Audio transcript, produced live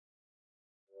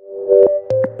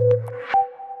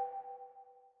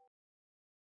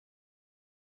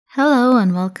Hello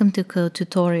and welcome to Code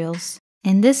Tutorials.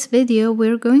 In this video,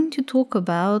 we're going to talk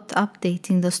about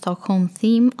updating the Stockholm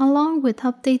theme along with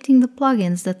updating the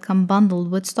plugins that come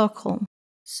bundled with Stockholm.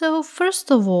 So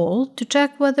first of all, to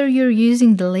check whether you're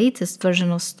using the latest version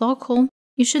of Stockholm,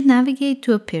 you should navigate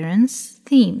to Appearance,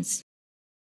 Themes.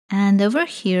 And over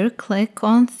here, click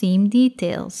on Theme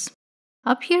Details.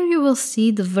 Up here you will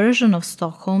see the version of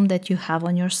Stockholm that you have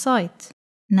on your site.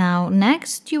 Now,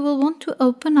 next, you will want to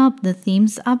open up the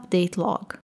theme's update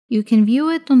log. You can view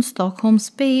it on Stockholm's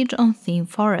page on Theme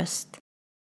Forest.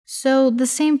 So, the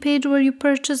same page where you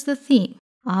purchased the theme.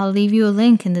 I'll leave you a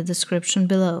link in the description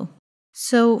below.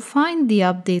 So, find the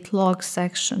update log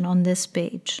section on this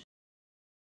page.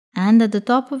 And at the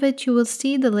top of it, you will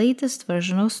see the latest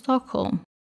version of Stockholm.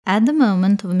 At the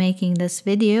moment of making this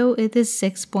video, it is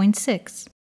 6.6.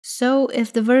 So,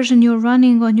 if the version you're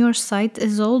running on your site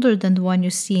is older than the one you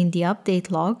see in the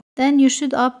update log, then you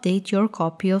should update your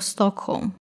copy of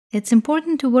Stockholm. It's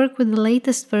important to work with the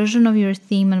latest version of your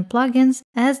theme and plugins,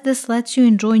 as this lets you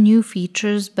enjoy new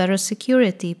features, better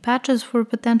security, patches for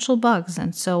potential bugs,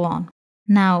 and so on.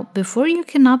 Now, before you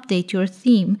can update your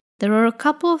theme, there are a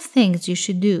couple of things you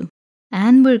should do,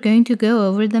 and we're going to go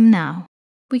over them now.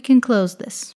 We can close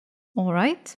this.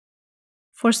 Alright?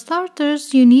 For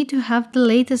starters, you need to have the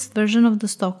latest version of the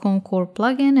Stockholm core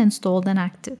plugin installed and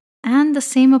active. And the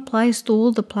same applies to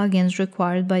all the plugins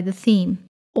required by the theme.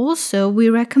 Also,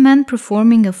 we recommend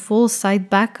performing a full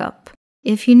site backup.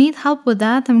 If you need help with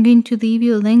that, I'm going to leave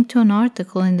you a link to an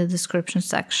article in the description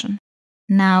section.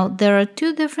 Now, there are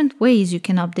two different ways you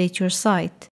can update your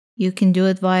site. You can do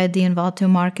it via the Envato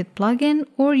Market plugin,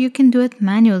 or you can do it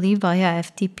manually via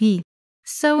FTP.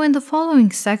 So in the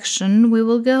following section, we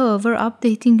will go over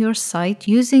updating your site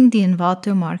using the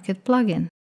Envato Market plugin.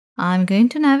 I'm going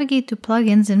to navigate to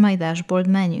Plugins in my dashboard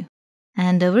menu.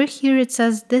 And over here it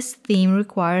says this theme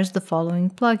requires the following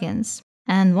plugins.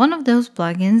 And one of those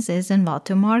plugins is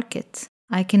Envato Market.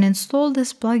 I can install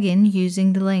this plugin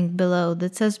using the link below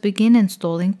that says Begin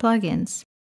installing plugins.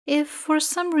 If for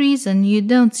some reason you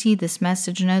don't see this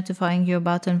message notifying you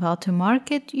about Envato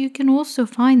Market, you can also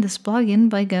find this plugin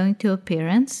by going to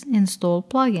Appearance, Install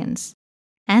Plugins.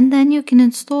 And then you can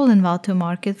install Envato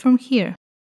Market from here.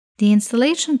 The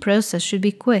installation process should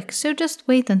be quick, so just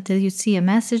wait until you see a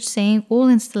message saying all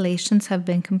installations have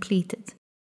been completed.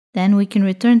 Then we can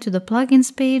return to the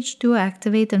Plugins page to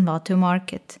activate Envato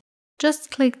Market.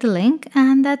 Just click the link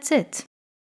and that's it.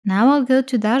 Now I'll go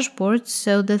to Dashboard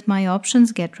so that my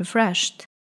options get refreshed.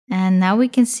 And now we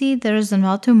can see there is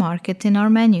Envato Market in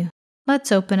our menu.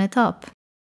 Let's open it up.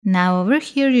 Now over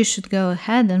here you should go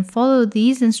ahead and follow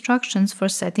these instructions for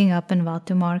setting up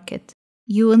Envato Market.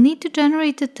 You will need to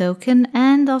generate a token,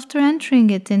 and after entering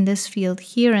it in this field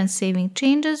here and saving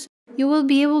changes, you will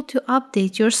be able to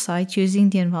update your site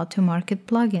using the Envato Market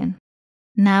plugin.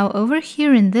 Now over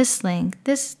here in this link,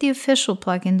 this is the official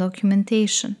plugin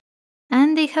documentation.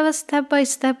 And they have a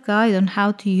step-by-step guide on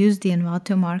how to use the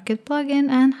Envato Market plugin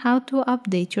and how to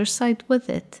update your site with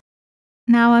it.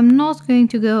 Now, I'm not going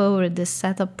to go over this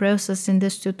setup process in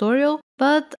this tutorial,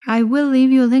 but I will leave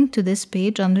you a link to this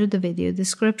page under the video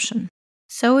description.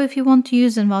 So if you want to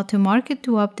use Envato Market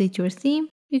to update your theme,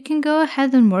 you can go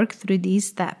ahead and work through these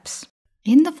steps.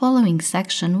 In the following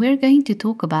section, we're going to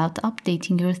talk about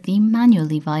updating your theme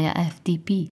manually via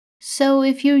FTP. So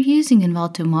if you're using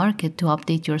Envato Market to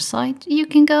update your site, you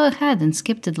can go ahead and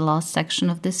skip to the last section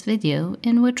of this video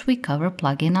in which we cover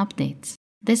plugin updates.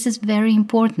 This is very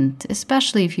important,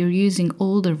 especially if you're using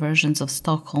older versions of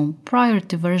Stockholm prior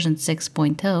to version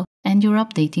 6.0 and you're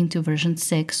updating to version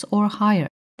 6 or higher.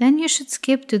 Then you should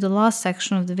skip to the last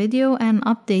section of the video and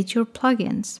update your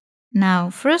plugins. Now,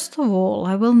 first of all,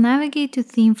 I will navigate to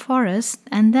Theme Forest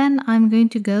and then I'm going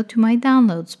to go to my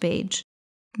Downloads page.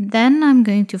 Then I'm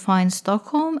going to find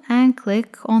Stockholm and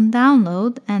click on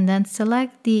Download and then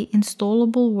select the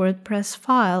Installable WordPress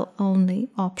File Only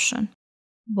option.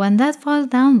 When that file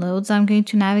downloads, I'm going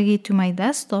to navigate to my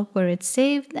desktop where it's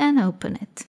saved and open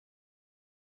it.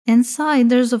 Inside,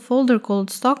 there's a folder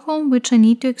called Stockholm which I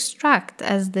need to extract,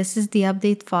 as this is the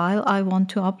update file I want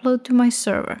to upload to my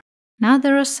server. Now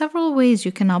there are several ways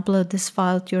you can upload this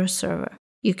file to your server.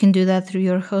 You can do that through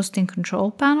your hosting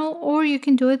control panel, or you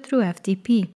can do it through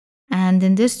FTP. And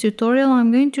in this tutorial,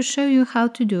 I'm going to show you how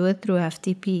to do it through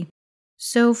FTP.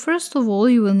 So first of all,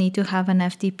 you will need to have an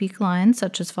FTP client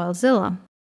such as FileZilla.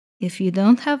 If you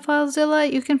don't have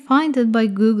FileZilla, you can find it by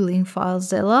Googling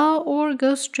FileZilla or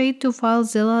go straight to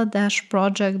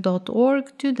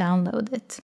filezilla-project.org to download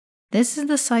it. This is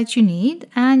the site you need,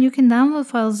 and you can download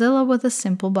FileZilla with a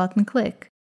simple button click.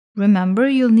 Remember,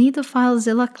 you'll need a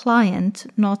FileZilla client,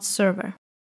 not server.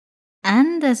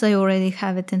 And as I already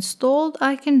have it installed,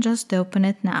 I can just open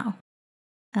it now.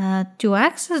 To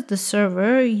access the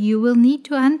server, you will need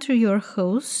to enter your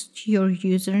host, your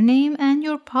username, and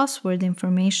your password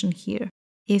information here.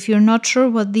 If you're not sure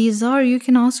what these are, you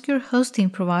can ask your hosting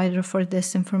provider for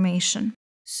this information.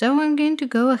 So I'm going to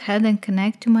go ahead and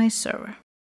connect to my server.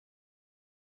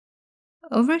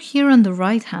 Over here on the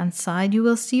right-hand side, you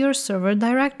will see your server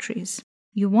directories.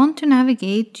 You want to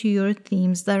navigate to your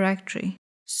themes directory.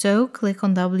 So click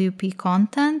on WP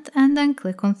Content and then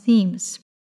click on Themes.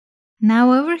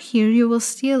 Now over here you will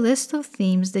see a list of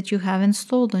themes that you have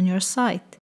installed on your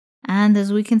site. And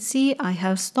as we can see, I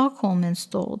have Stockholm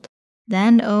installed.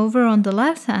 Then over on the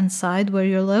left-hand side where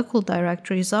your local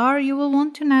directories are, you will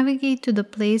want to navigate to the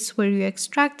place where you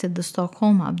extracted the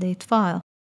Stockholm update file.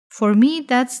 For me,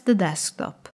 that's the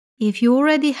desktop. If you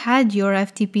already had your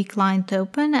FTP client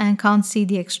open and can't see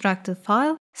the extracted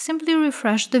file, simply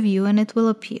refresh the view and it will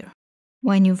appear.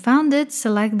 When you found it,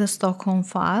 select the Stockholm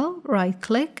file,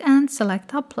 right-click and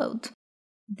select Upload.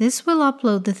 This will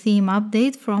upload the theme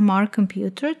update from our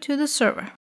computer to the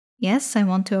server. Yes, I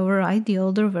want to override the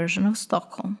older version of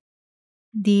Stockholm.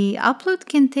 The upload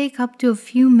can take up to a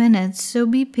few minutes, so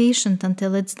be patient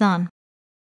until it's done.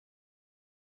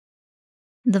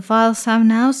 The files have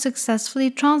now successfully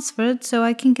transferred, so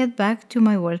I can get back to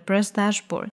my WordPress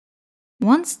dashboard.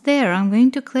 Once there, I'm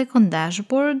going to click on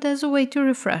Dashboard as a way to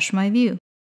refresh my view.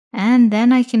 And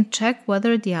then I can check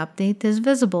whether the update is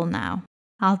visible now.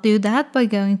 I'll do that by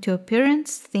going to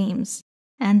Appearance, Themes,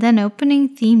 and then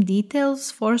opening Theme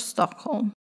Details for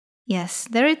Stockholm. Yes,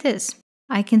 there it is.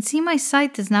 I can see my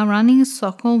site is now running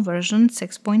Stockholm version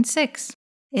 6.6.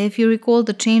 If you recall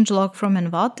the changelog from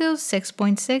Envato,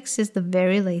 6.6 is the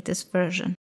very latest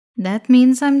version. That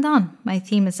means I'm done. My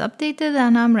theme is updated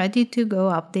and I'm ready to go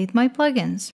update my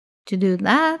plugins. To do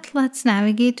that, let's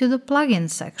navigate to the Plugins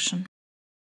section.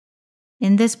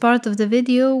 In this part of the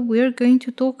video, we're going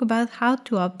to talk about how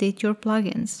to update your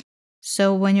plugins.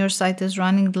 So when your site is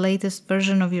running the latest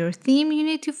version of your theme, you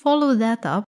need to follow that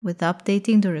up with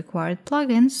updating the required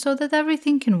plugins so that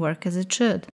everything can work as it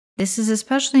should. This is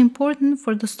especially important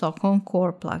for the Stockholm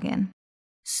Core plugin.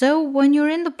 So when you're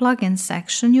in the plugins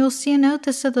section, you'll see a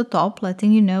notice at the top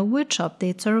letting you know which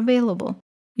updates are available.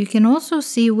 You can also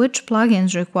see which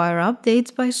plugins require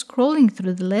updates by scrolling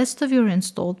through the list of your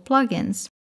installed plugins.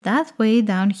 That way,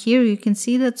 down here you can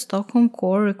see that Stockholm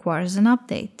Core requires an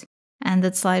update, and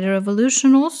that Slider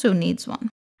Evolution also needs one.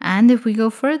 And if we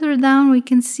go further down, we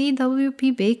can see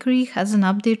WP Bakery has an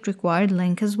update required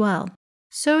link as well.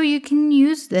 So you can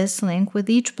use this link with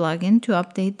each plugin to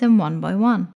update them one by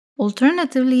one.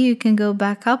 Alternatively, you can go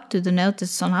back up to the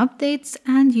Notice on Updates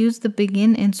and use the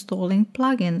Begin Installing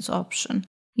Plugins option.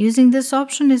 Using this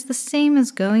option is the same as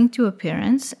going to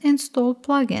Appearance, Install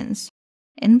Plugins.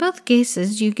 In both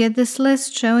cases, you get this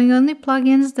list showing only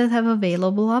plugins that have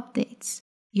available updates.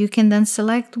 You can then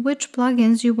select which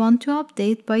plugins you want to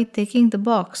update by ticking the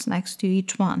box next to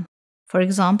each one. For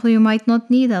example, you might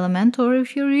not need Elementor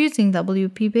if you're using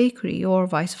WP Bakery or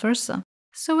vice versa.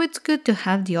 So it's good to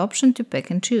have the option to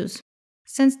pick and choose.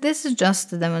 Since this is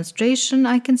just a demonstration,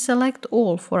 I can select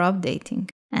all for updating,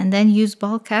 and then use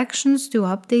bulk actions to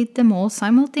update them all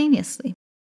simultaneously.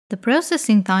 The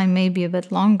processing time may be a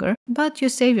bit longer, but you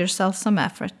save yourself some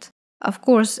effort. Of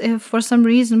course, if for some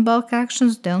reason bulk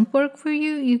actions don't work for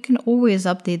you, you can always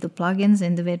update the plugins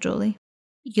individually.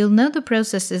 You'll know the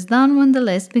process is done when the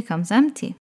list becomes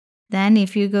empty. Then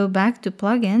if you go back to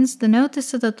plugins, the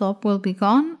notice at the top will be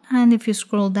gone, and if you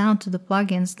scroll down to the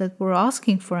plugins that were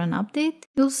asking for an update,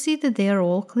 you'll see that they are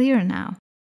all clear now.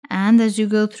 And as you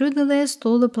go through the list,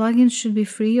 all the plugins should be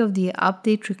free of the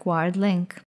update required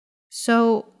link.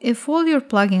 So if all your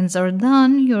plugins are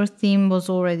done, your theme was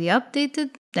already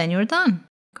updated, then you're done.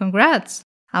 Congrats!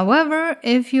 However,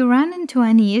 if you ran into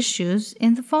any issues,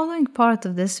 in the following part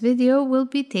of this video we'll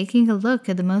be taking a look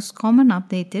at the most common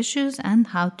update issues and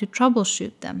how to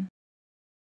troubleshoot them.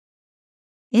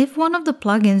 If one of the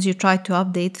plugins you tried to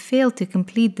update failed to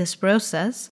complete this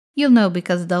process, you'll know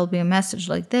because there'll be a message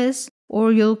like this,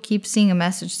 or you'll keep seeing a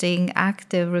message saying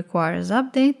active requires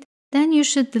update, then you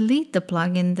should delete the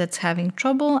plugin that's having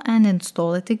trouble and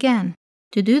install it again.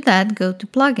 To do that, go to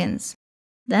Plugins.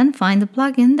 Then find the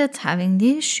plugin that's having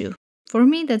the issue. For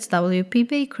me, that's WP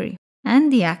Bakery,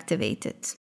 and deactivate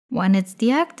it. When it's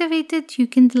deactivated, you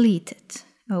can delete it.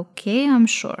 Okay, I'm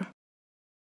sure.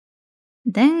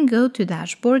 Then go to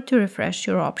Dashboard to refresh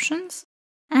your options,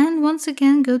 and once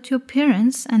again go to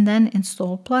Appearance and then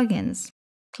Install Plugins.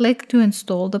 Click to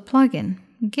install the plugin.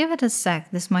 Give it a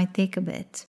sec, this might take a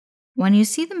bit. When you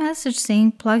see the message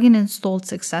saying plugin installed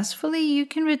successfully, you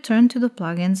can return to the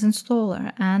plugins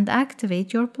installer and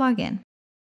activate your plugin.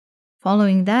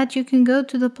 Following that, you can go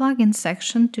to the plugin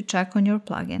section to check on your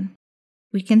plugin.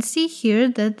 We can see here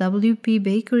that WP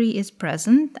Bakery is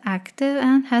present, active,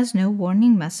 and has no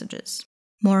warning messages.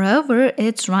 Moreover,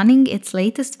 it's running its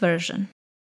latest version.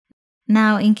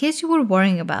 Now, in case you were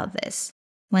worrying about this,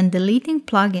 when deleting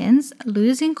plugins,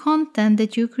 losing content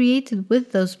that you created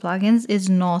with those plugins is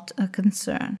not a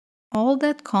concern. All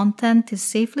that content is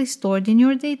safely stored in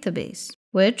your database,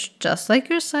 which, just like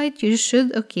your site, you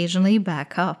should occasionally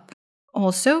back up.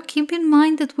 Also, keep in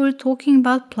mind that we're talking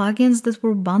about plugins that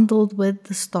were bundled with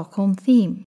the Stockholm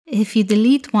theme. If you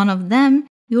delete one of them,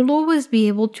 you'll always be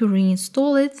able to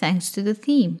reinstall it thanks to the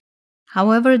theme.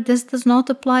 However, this does not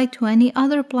apply to any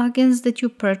other plugins that you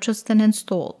purchased and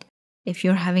installed. If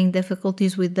you're having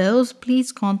difficulties with those,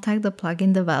 please contact the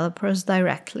plugin developers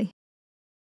directly.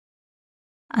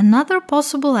 Another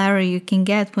possible error you can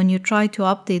get when you try to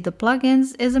update the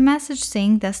plugins is a message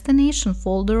saying destination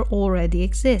folder already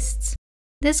exists.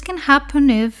 This can happen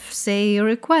if, say, your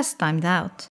request timed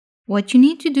out. What you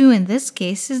need to do in this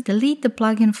case is delete the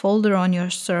plugin folder on your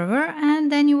server,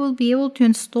 and then you will be able to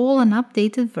install an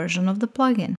updated version of the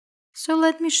plugin. So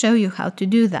let me show you how to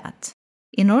do that.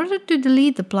 In order to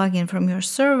delete the plugin from your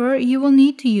server, you will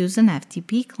need to use an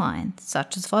FTP client,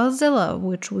 such as FileZilla,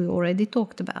 which we already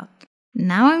talked about.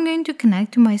 Now I'm going to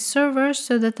connect to my server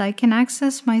so that I can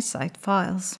access my site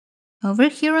files. Over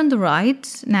here on the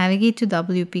right, navigate to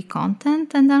WP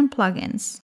Content and then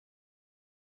Plugins.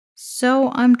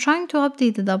 So I'm trying to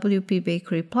update the WP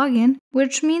Bakery plugin,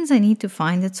 which means I need to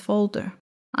find its folder.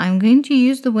 I'm going to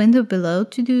use the window below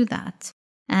to do that.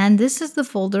 And this is the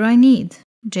folder I need,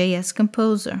 JS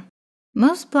Composer.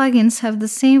 Most plugins have the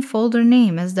same folder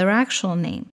name as their actual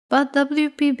name, but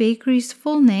WP Bakery's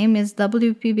full name is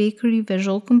WP Bakery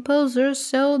Visual Composer,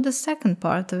 so the second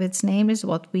part of its name is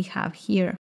what we have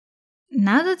here.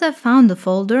 Now that I've found the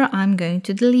folder, I'm going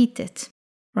to delete it.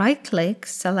 Right-click,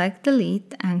 select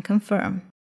Delete, and confirm.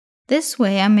 This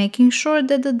way I'm making sure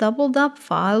that the doubled up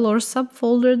file or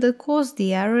subfolder that caused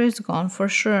the error is gone for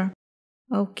sure.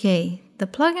 Okay, the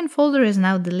plugin folder is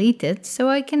now deleted, so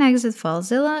I can exit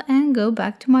FileZilla and go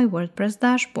back to my WordPress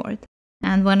dashboard.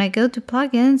 And when I go to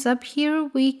plugins, up here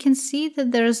we can see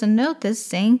that there is a notice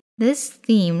saying this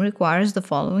theme requires the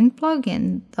following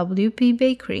plugin, WP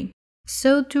Bakery.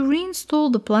 So to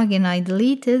reinstall the plugin I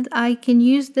deleted, I can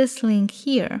use this link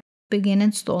here, begin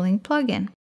installing plugin.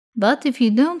 But if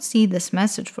you don't see this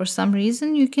message for some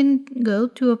reason, you can go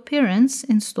to Appearance,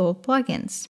 Install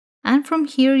Plugins. And from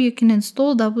here you can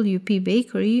install WP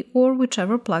Bakery or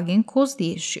whichever plugin caused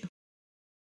the issue.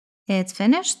 It's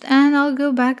finished, and I'll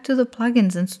go back to the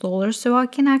plugins installer so I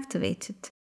can activate it.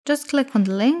 Just click on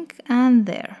the link and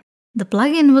there. The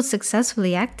plugin was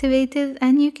successfully activated,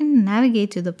 and you can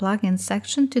navigate to the plugins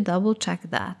section to double check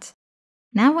that.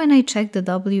 Now when I check the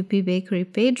WP Bakery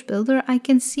page builder, I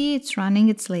can see it's running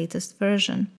its latest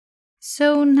version.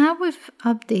 So now we've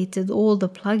updated all the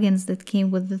plugins that came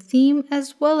with the theme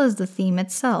as well as the theme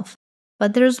itself.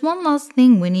 But there's one last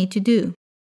thing we need to do.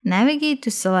 Navigate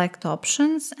to Select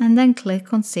Options and then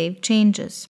click on Save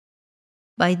Changes.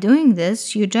 By doing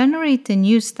this, you generate a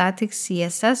new static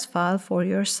CSS file for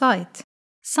your site.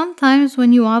 Sometimes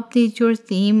when you update your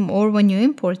theme or when you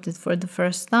import it for the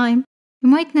first time, you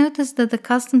might notice that the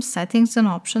custom settings and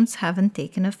options haven't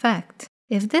taken effect.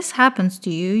 If this happens to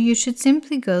you, you should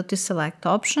simply go to Select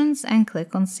Options and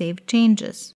click on Save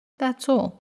Changes. That's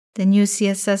all. The new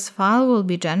CSS file will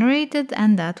be generated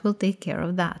and that will take care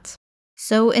of that.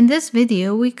 So in this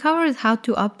video, we covered how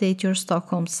to update your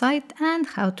Stockholm site and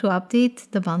how to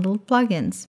update the bundled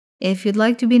plugins. If you'd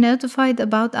like to be notified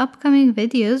about upcoming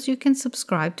videos, you can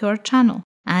subscribe to our channel.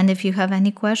 And if you have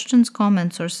any questions,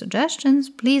 comments, or suggestions,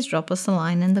 please drop us a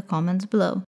line in the comments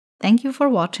below. Thank you for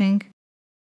watching.